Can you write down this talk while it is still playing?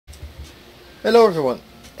Hello everyone,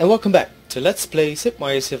 and welcome back to Let's Play Sid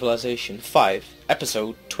Meier Civilization 5,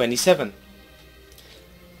 episode 27.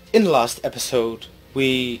 In the last episode,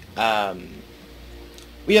 we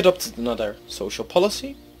adopted another social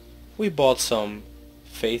policy, we bought some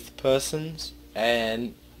faith persons,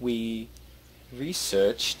 and we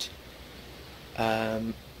researched,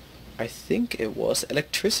 I think it was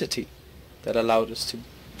electricity that allowed us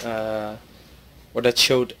to, or that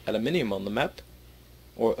showed aluminium on the map,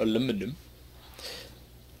 or aluminum.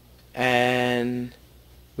 And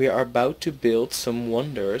we are about to build some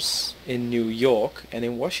wonders in New York and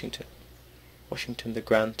in Washington. Washington, the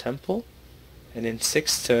Grand Temple, and in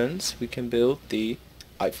 6 turns we can build the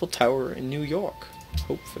Eiffel Tower in New York,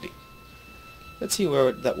 hopefully. Let's see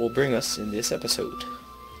where that will bring us in this episode.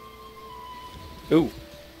 Ooh.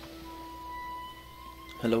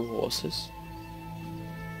 Hello, horses.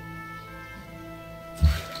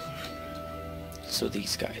 So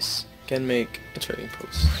these guys can make a trading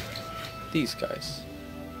post. These guys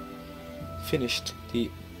finished the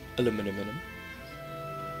aluminum,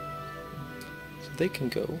 so they can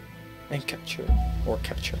go and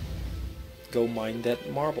go mine that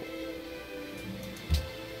marble.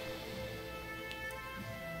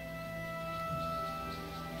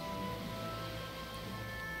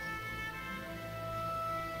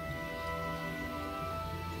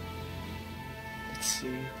 Let's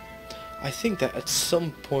see. I think that at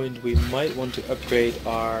some point we might want to upgrade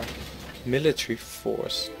our military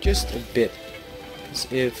force just a bit, because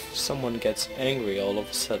if someone gets angry all of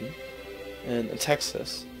a sudden and attacks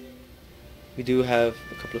us, we do have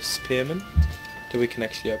a couple of spearmen that we can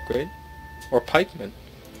actually upgrade, or pikemen.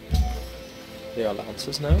 They are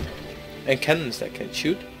lancers now, and cannons that can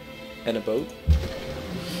shoot, and a bow,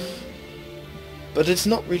 but it's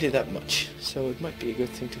not really that much, so it might be a good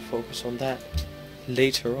thing to focus on that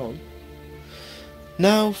later on.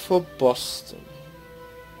 Now for Boston.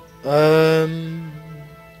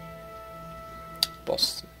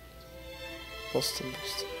 Boston.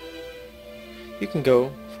 You can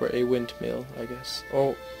go for a windmill, I guess.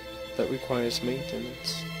 Oh, that requires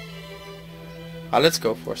maintenance. Let's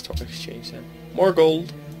go for a stock exchange then. More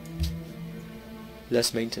gold.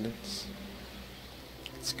 Less maintenance.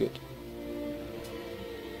 It's good.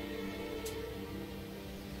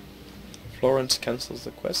 Florence cancels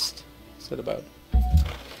the quest. What's that about?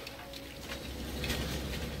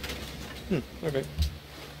 Okay.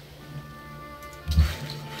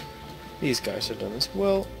 These guys are done as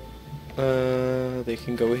well. They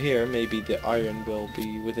can go here. Maybe the iron will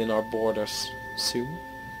be within our borders soon.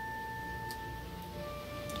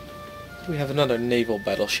 We have another naval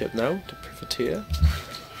battleship now, the privateer.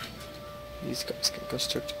 These guys can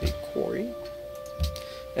construct a quarry.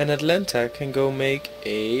 And Atlanta can go make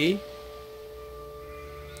a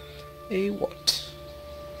what?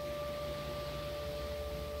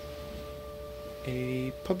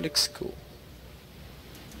 A public school.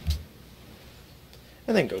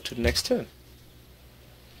 And then go to the next turn.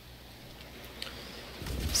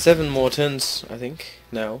 7 more turns, I think,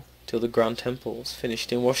 now, till the Grand Temple is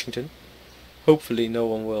finished in Washington. Hopefully no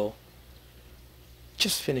one will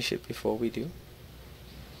just finish it before we do.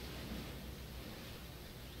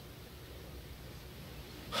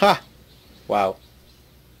 Ha! Wow.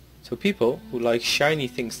 So people who like shiny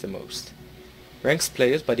things the most ranks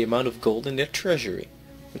players by the amount of gold in their treasury,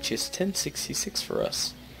 which is 1066 for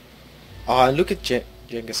us. Ah, and look at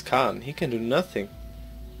Genghis Khan. He can do nothing.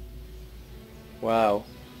 Wow.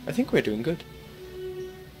 I think we're doing good.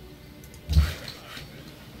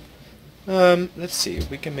 Let's see.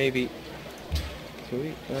 We can maybe... Can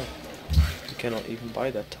we? Oh, we cannot even buy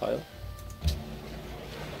that tile.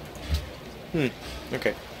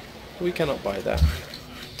 Okay. We cannot buy that.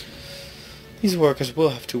 These workers will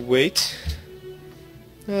have to wait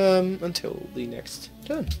until the next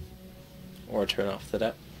turn, or a turn after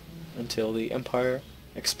that, until the empire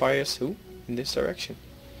expires. Who? In this direction.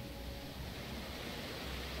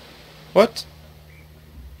 What?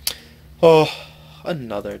 Oh,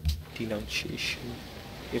 another denunciation,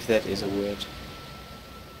 if that is a word.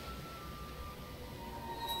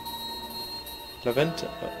 Laventa.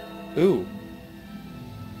 Ooh.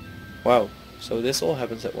 Wow. So this all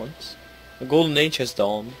happens at once. The golden age has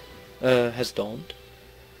dawned.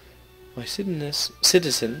 My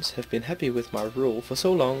citizens have been happy with my rule for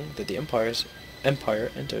so long that the empire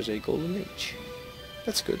enters a golden age.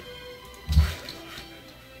 That's good.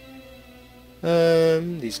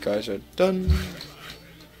 These guys are done.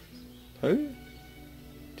 Huh?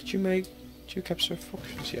 Did you capture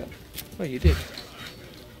fortresses yet? Oh, you did.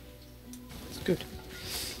 That's good.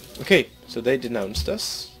 Okay, so they denounced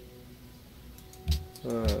us.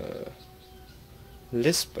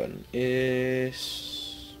 Lisbon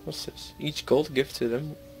is... what's this? Each gold gift to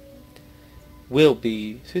them will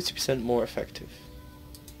be 50% more effective.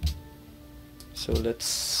 So let's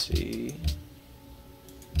see.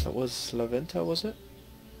 That was La Venta, was it?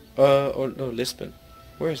 Or no, Lisbon.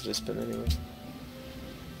 Where is Lisbon anyway?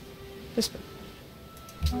 Lisbon.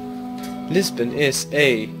 Lisbon is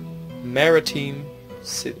a maritime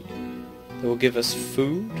city. They will give us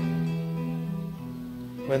food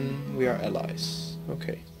when we are allies.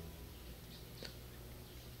 Okay.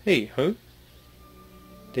 Hey, huh?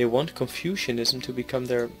 They want Confucianism to become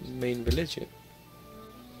their main religion.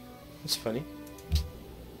 That's funny.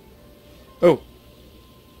 Oh!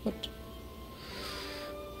 What?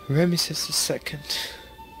 Ramesses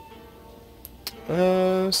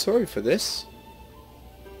II. Sorry for this.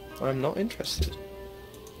 I'm not interested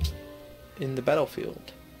in the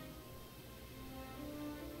battlefield.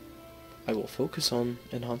 I will focus on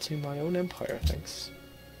enhancing my own empire, thanks.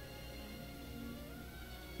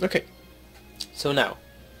 Okay, so now,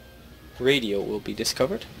 radio will be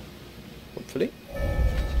discovered, hopefully.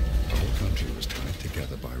 The whole country was tied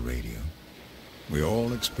together by radio. We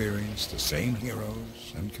all experienced the same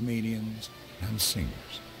heroes and comedians and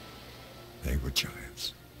singers. They were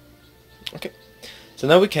giants. Okay, so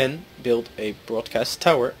now we can build a broadcast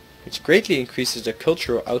tower, which greatly increases the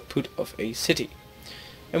cultural output of a city.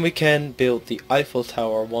 And we can build the Eiffel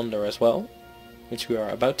Tower Wonder as well, which we are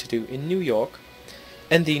about to do in New York,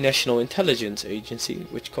 and the National Intelligence Agency,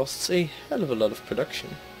 which costs a hell of a lot of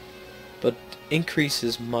production, but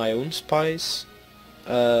increases my own spies'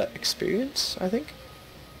 experience, I think,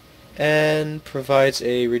 and provides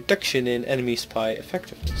a reduction in enemy spy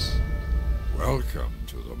effectiveness. Welcome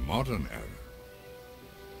to the modern era.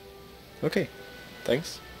 Okay,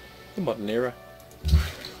 thanks. The modern era.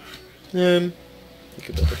 You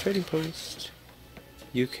can build a trading post.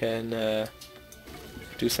 You can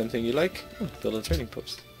do something you like. Oh, build a trading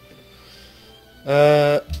post.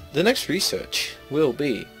 The next research will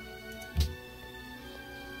be...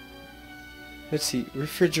 let's see,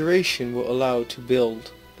 refrigeration will allow to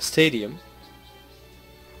build a stadium.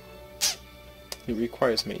 It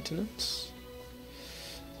requires maintenance.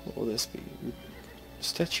 What will this be?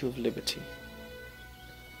 Statue of Liberty.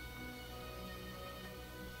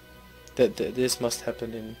 This must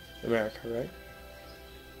happen in America, right?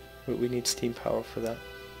 We need steam power for that.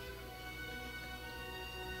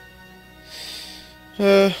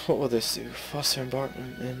 What will this do? Faster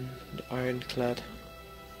embarkment and ironclad.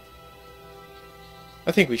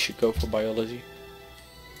 I think we should go for biology.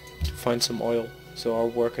 To find some oil, so our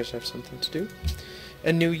workers have something to do.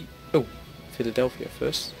 And Philadelphia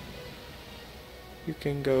first. You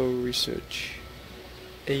can go research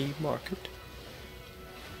a market.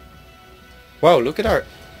 Wow, look at our...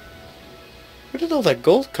 where did all that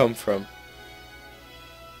gold come from?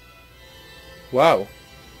 Wow.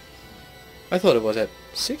 I thought it was at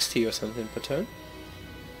 60 or something per turn.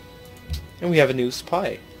 And we have a new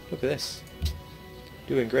spy. Look at this.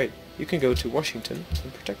 Doing great. You can go to Washington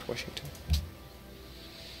and protect Washington.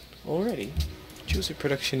 Alrighty. Choose a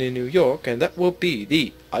production in New York, and that will be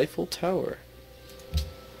the Eiffel Tower.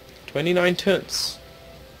 29 turns.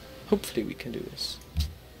 Hopefully we can do this.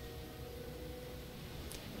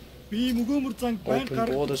 Open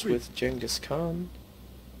borders with Genghis Khan.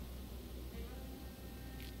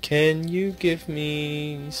 Can you give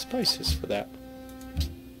me spices for that?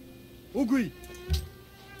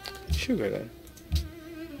 Sugar then.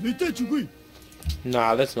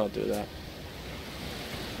 Nah, let's not do that.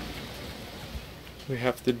 We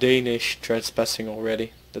have the Danish trespassing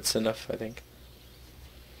already. That's enough, I think.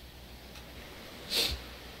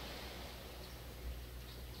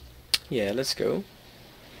 Yeah, let's go.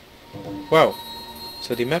 Wow,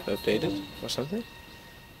 so the map updated or something?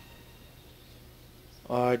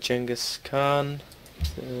 Our Genghis Khan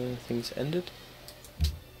things ended.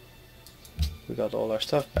 We got all our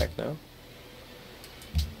stuff back now.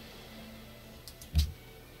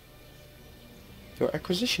 Your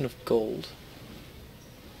acquisition of gold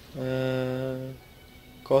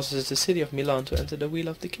causes the city of Milan to enter the Wheel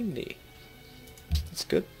of the Kingly. That's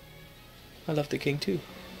good. I love the king too.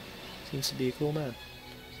 Seems to be a cool man.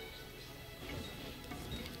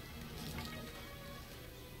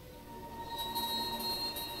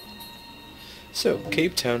 So,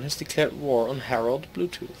 Cape Town has declared war on Harold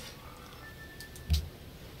Bluetooth.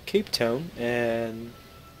 Cape Town and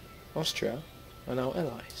Austria are now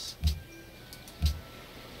allies.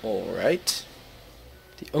 Alright.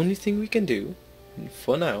 The only thing we can do,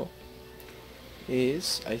 for now,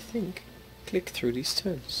 is, I think, click through these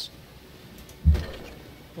turns.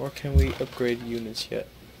 Or can we upgrade units yet?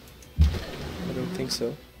 I don't think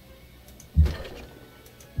so.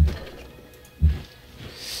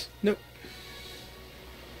 Nope.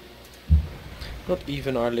 Not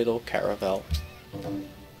even our little caravel.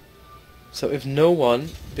 So if no one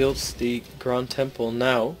builds the Grand Temple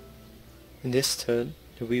now, in this turn,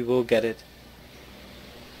 then we will get it.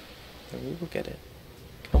 Then we will get it.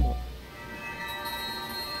 Come on.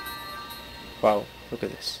 Wow, look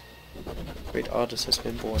at this. Great artist has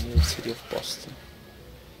been born in the city of Boston.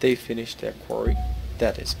 They finished their quarry.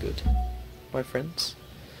 That is good, my friends.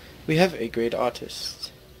 We have a great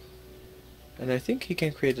artist. And I think he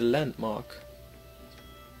can create a landmark.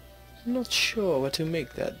 I'm not sure where to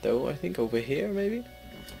make that though. I think over here maybe?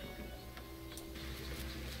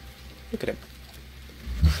 Look at him.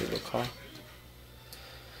 This little car.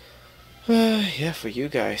 Yeah, for you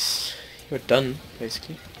guys. You're done,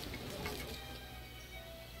 basically.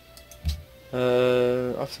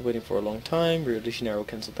 After waiting for a long time, Rio de Janeiro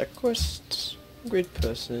cancelled that quest. Great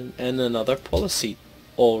person. And another policy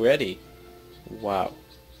already. Wow.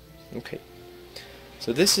 Okay.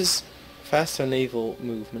 So this is faster naval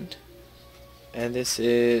movement. And this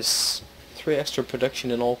is 3 extra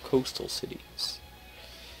production in all coastal cities.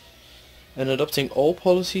 And adopting all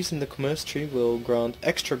policies in the commerce tree will grant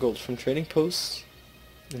extra gold from trading posts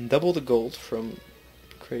and double the gold from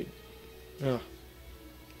great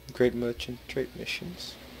merchant trade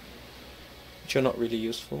missions, which are not really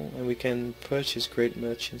useful, and we can purchase great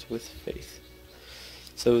merchants with faith.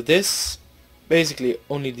 So this, basically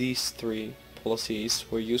only these 3 policies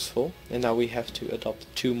were useful, and now we have to adopt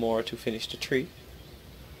 2 more to finish the tree,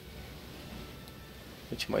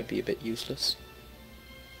 which might be a bit useless.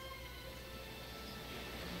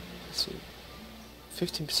 Let's see,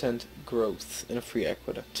 15% growth in a free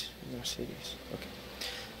aqueduct in our cities. Okay,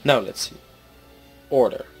 now let's see.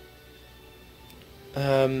 Order.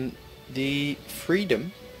 The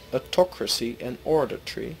freedom, autocracy, and order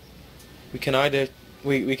tree. We can either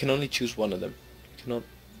we can only choose one of them. We cannot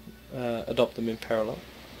adopt them in parallel.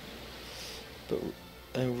 But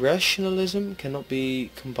rationalism cannot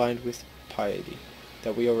be combined with piety,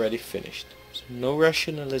 that we already finished. So no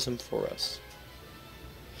rationalism for us.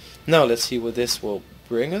 Now let's see what this will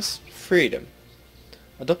bring us. Freedom.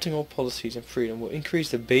 Adopting all policies and freedom will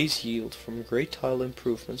increase the base yield from great tile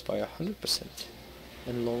improvements by 100%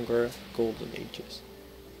 and longer golden ages.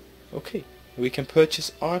 Okay, we can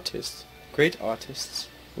purchase artists, great artists,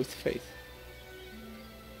 with faith.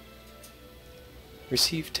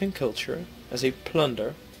 Receive 10 culture as a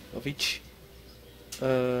plunder of each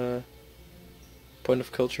point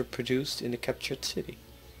of culture produced in the captured city.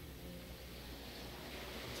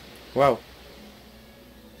 Wow.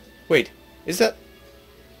 Wait, is that...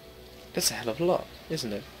 That's a hell of a lot,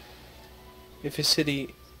 isn't it? If a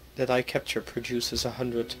city that I capture produces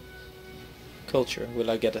 100 culture,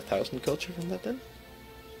 will I get 1,000 culture from that then?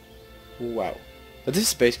 Wow. But this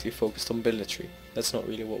is basically focused on military. That's not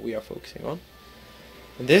really what we are focusing on.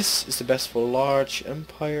 And this is the best for large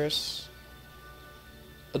empires.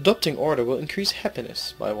 Adopting order will increase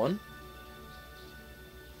happiness by 1.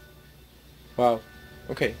 Wow.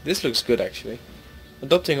 Okay, this looks good actually.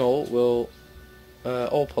 Adopting all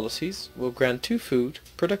policies will grant 2 food,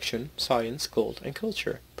 production, science, gold, and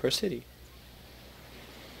culture per city.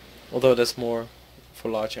 Although that's more for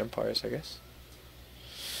large empires, I guess.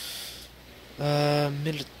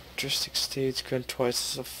 Militaristic states grant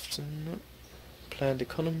twice as often. Planned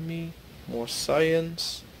economy, more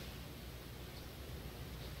science.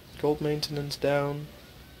 Gold maintenance down.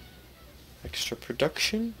 Extra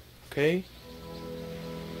production, okay.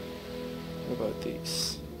 What about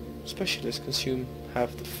these? Specialists consume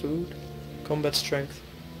half the food. Combat strength.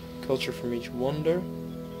 Culture from each wonder.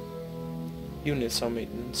 Units are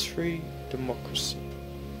maintenance free. Democracy.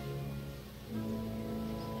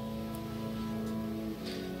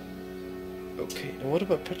 Okay, and what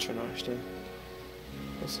about patronage then?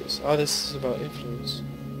 What's this? Oh, this is about influence.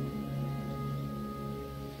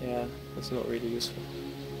 Yeah, that's not really useful.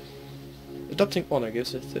 Adopting honor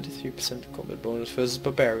gives a 33% combat bonus versus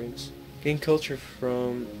barbarians. Gain culture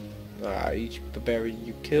from each barbarian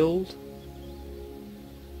you killed.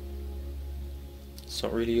 It's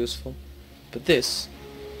not really useful. But this,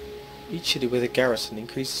 each city with a garrison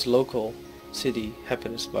increases local city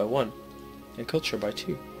happiness by 1 and culture by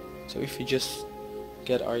 2. So if we just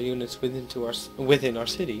get our units within our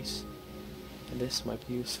cities, then this might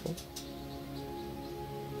be useful.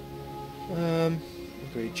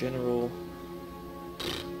 Great general.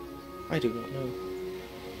 I do not know.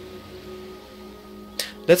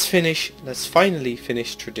 Let's finally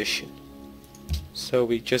finish tradition. So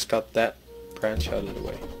we just got that branch out of the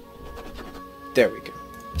way. There we go.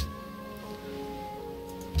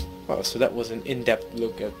 Wow, so that was an in-depth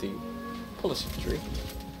look at the policy tree.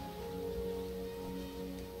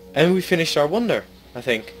 And we finished our wonder, I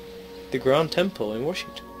think. The Grand Temple in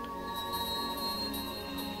Washington.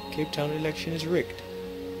 Cape Town election is rigged.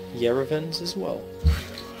 Yerevan's as well.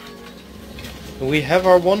 And we have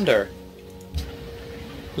our wonder.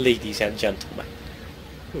 Ladies and gentlemen.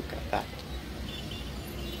 Look at that.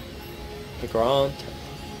 The Grand Temple.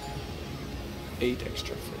 8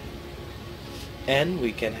 extra free. And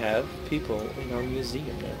we can have people in our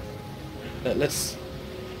museum now. Let's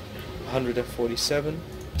 147,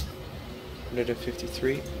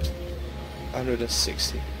 153,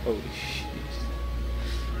 160. Holy shit.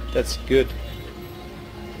 That's good.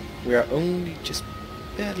 We are only just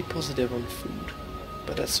barely positive on food,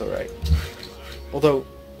 but that's alright. Although,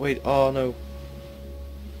 wait, oh no.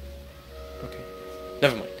 Okay,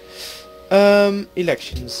 never mind.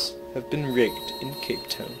 Elections have been rigged in Cape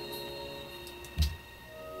Town.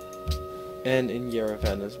 And in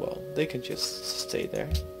Yerevan as well. They can just stay there.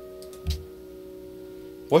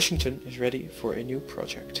 Washington is ready for a new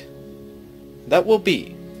project. That will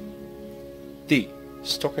be the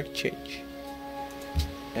stock exchange.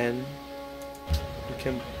 And we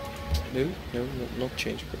can... No, not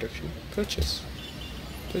change production. Purchase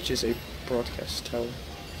a broadcast tower.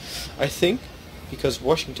 I think because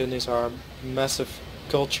Washington is our massive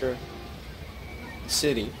culture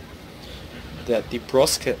city, that the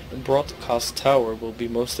broadcast tower will be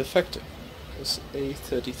most effective. It's a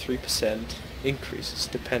 33% increase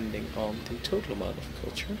depending on the total amount of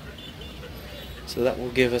culture. So that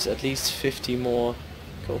will give us at least 50 more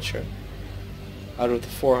culture out of the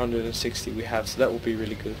 460 we have, so that will be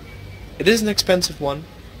really good. It is an expensive one,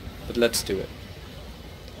 but let's do it.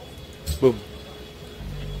 Boom.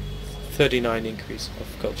 39 increase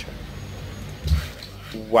of culture.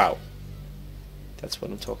 Wow. That's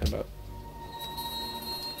what I'm talking about.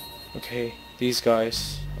 Okay, these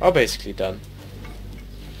guys are basically done.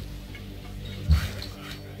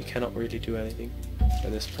 We cannot really do anything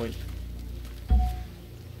at this point.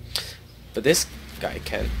 But this guy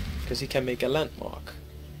can, because he can make a landmark.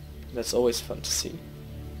 That's always fun to see.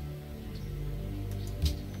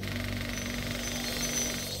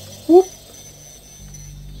 Whoop!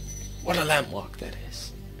 What a landmark that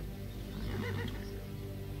is.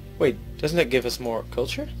 Wait, doesn't that give us more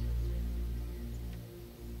culture?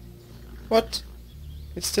 What?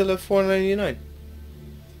 It's still at 4.99.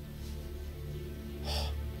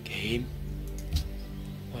 Game?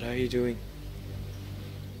 What are you doing?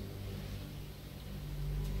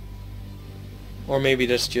 Or maybe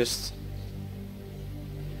that's just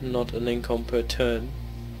not an income per turn,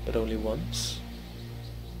 but only once.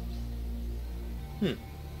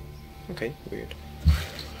 Okay, weird.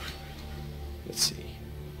 Let's see.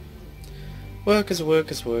 Workers,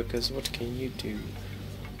 workers, workers, what can you do?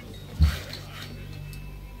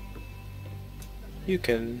 You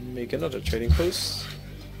can make another trading post.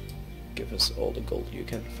 Give us all the gold you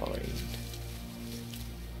can find.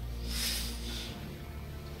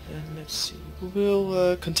 And let's see.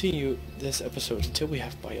 We'll continue this episode until we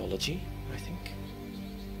have biology, I think.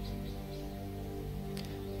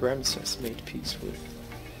 Ramses made peace with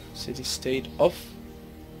city-state of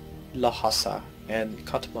Lhasa and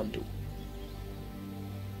Kathmandu.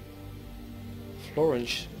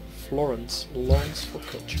 Florence longs for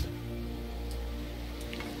culture.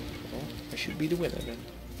 Well, I should be the winner then.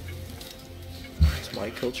 Because my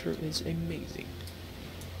culture is amazing.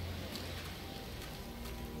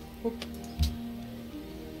 Whoop.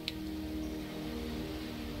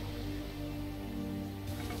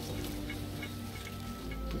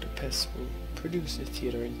 Budapest will produce a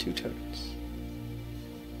theater in 2 turns.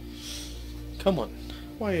 Come on,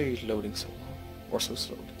 why are you loading so long? Or so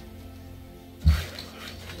slowly?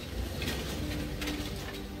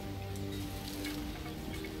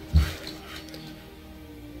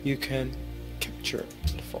 You can capture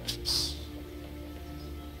the foxes.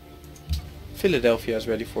 Philadelphia is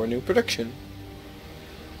ready for a new production.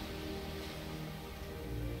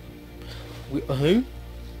 We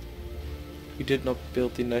did not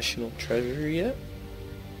build the National Treasury yet?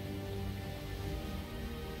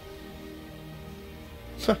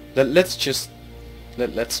 Huh, let's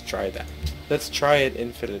try that. Let's try it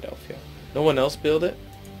in Philadelphia. No one else built it,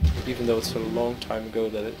 even though it's a long time ago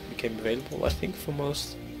that it became available, I think, for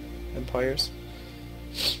most empires.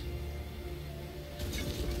 Yes.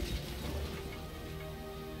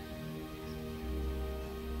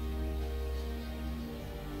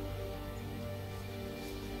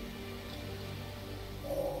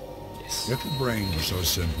 If the brain were so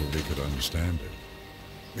simple we could understand it,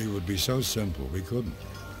 we would be so simple we couldn't.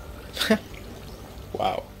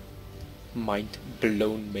 Wow. Mind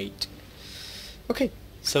blown, mate. Okay,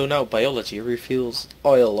 so now biology reveals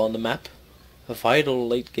oil on the map. a vital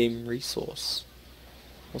late game resource.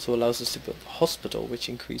 Also allows us to build a hospital, which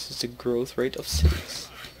increases the growth rate of cities.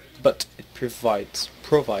 But it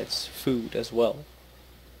provides food as well.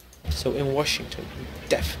 So in Washington, we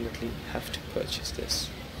definitely have to purchase this.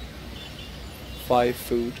 5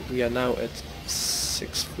 food. We are now at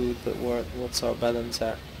 6 food, but what's our balance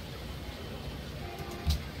at?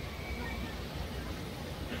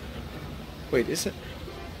 Wait, is it?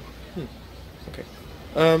 Okay.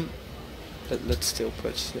 Let's still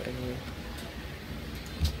purchase it anyway.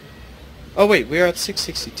 Oh wait, we're at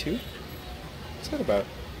 662? What's that about?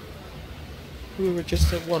 We were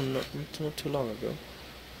just at 1 not too long ago.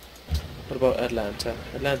 What about Atlanta?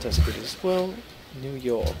 Atlanta's good as well. New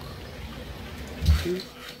York. 2.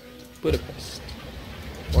 Budapest.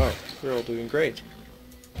 Wow, we're all doing great.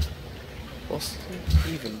 Boston?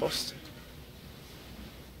 Even Boston.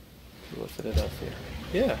 What, Philadelphia?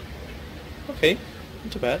 Yeah. Okay.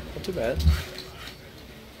 Not too bad, not too bad.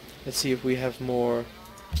 Let's see if we have more...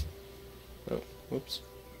 Oh, whoops.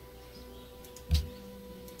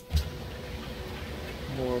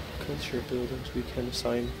 More culture buildings we can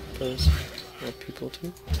assign more people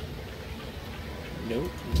to.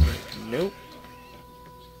 Nope, nope.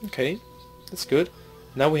 Okay, that's good.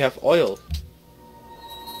 Now we have oil.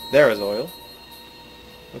 There is oil.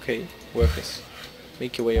 Okay, workers.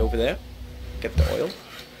 Make your way over there. Get the oil.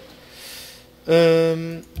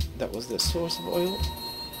 That was the source of oil.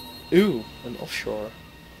 Ooh, an offshore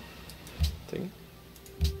thing.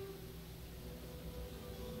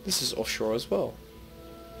 This is offshore as well.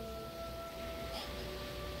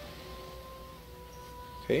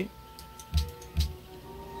 Okay.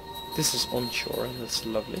 This is onshore, and that's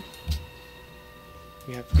lovely.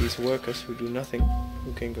 We have these workers who do nothing,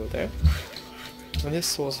 who can go there. And this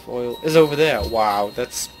source of oil is over there. Wow,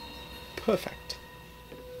 that's perfect.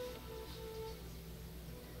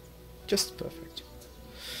 Just perfect.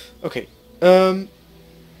 Okay,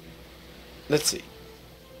 let's see.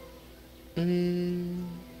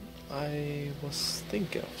 I was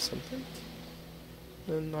thinking of something,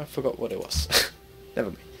 and I forgot what it was.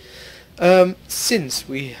 Never mind. Since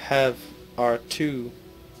we have our 2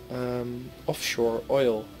 offshore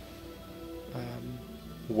oil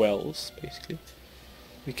wells, basically,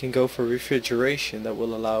 we can go for refrigeration that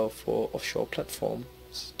will allow for offshore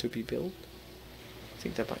platforms to be built. I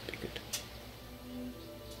think that might be good.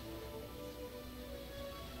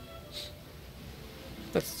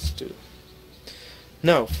 Let's do it.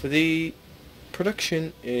 Now, for the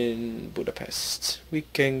production in Budapest, we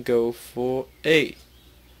can go for a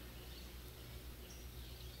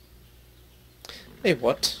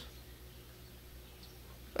what?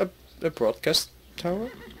 A broadcast tower?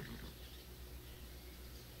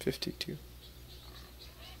 52.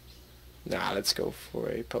 Nah, let's go for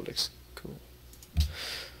a public school.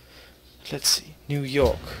 Let's see. New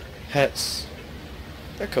York has...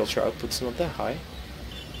 their culture output's not that high.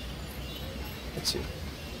 Let's see.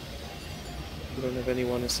 We don't have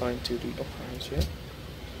anyone assigned to the opera house yet.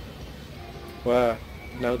 Well,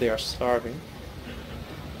 now they are starving.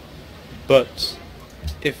 But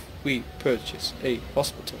if we purchase a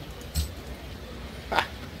hospital... Ah,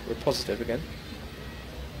 we're positive again.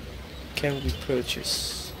 Can we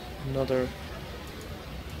purchase another...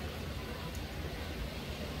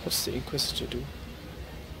 What's the Inquisitor do?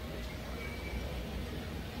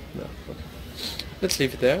 No, okay. Let's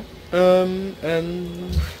leave it there.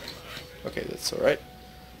 And... okay, that's alright.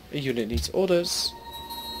 A unit needs orders.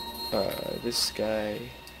 This guy...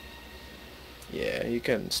 yeah, you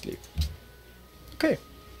can sleep. Okay.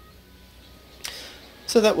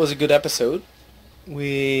 So that was a good episode.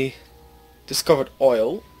 We discovered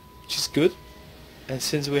oil, which is good. And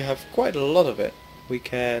since we have quite a lot of it, we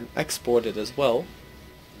can export it as well,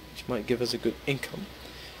 which might give us a good income.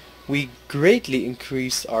 We greatly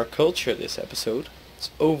increased our culture this episode.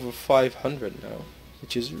 It's over 500 now,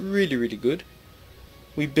 which is really, really good.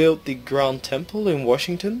 We built the Grand Temple in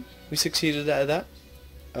Washington. We succeeded at that.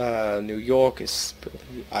 New York is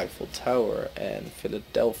building the Eiffel Tower, and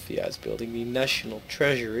Philadelphia is building the National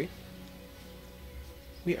Treasury.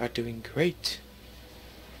 We are doing great.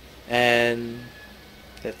 And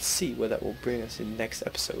let's see where that will bring us in the next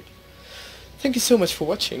episode. Thank you so much for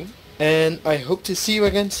watching, and I hope to see you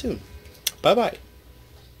again soon. Bye bye.